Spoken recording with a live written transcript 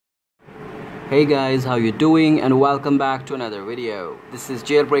Hey guys, how you doing, and welcome back to another video. This is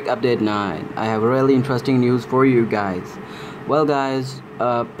Jailbreak Update 9. I have really interesting news for you guys. Well guys,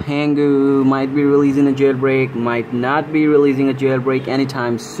 Pangu might be releasing a jailbreak, might not be releasing a jailbreak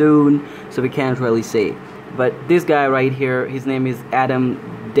anytime soon, so we can't really say. But this guy right here, his name is Adam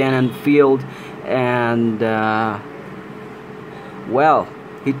Danenfield, and well,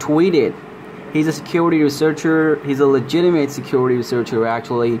 he tweeted. He's a security researcher. He's a legitimate security researcher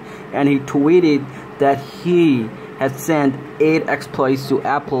actually, and he tweeted that he has sent 8 exploits to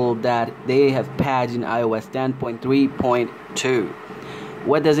Apple that they have patched in iOS 10.3.2.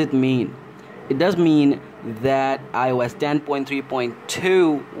 What does it mean? It does mean that iOS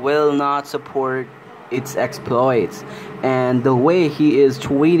 10.3.2 will not support its exploits, and the way he is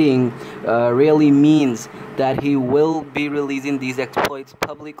tweeting really means that he will be releasing these exploits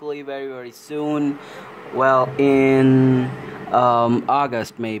publicly very soon. Well, in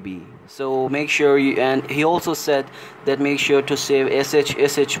August maybe. So make sure you, and he also said that make sure to save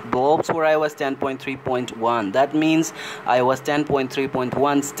sh blobs for iOS 10.3.1. That means iOS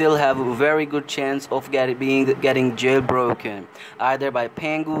 10.3.1 still have a very good chance of getting jailbroken, either by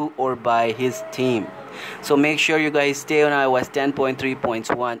Pangu or by his team. So make sure you guys stay on iOS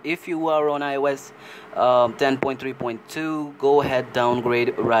 10.3.1. If you are on iOS 10.3.2, go ahead,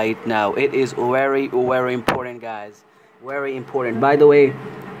 downgrade right now. It is very important, guys. Very important. By the way,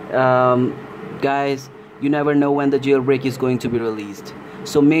 guys, you never know when the jailbreak is going to be released,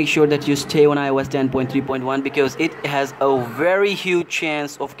 so make sure that you stay on iOS 10.3.1 because it has a very huge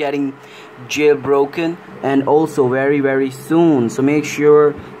chance of getting jailbroken, and also very soon. So make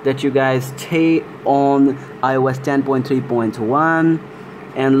sure that you guys stay on iOS 10.3.1.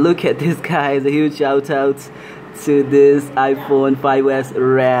 and look at this, guys. A huge shout out to this iPhone 5s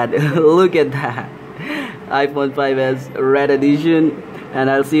red. Look at that, iPhone 5s red edition. And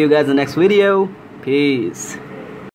I'll see you guys in the next video. Peace.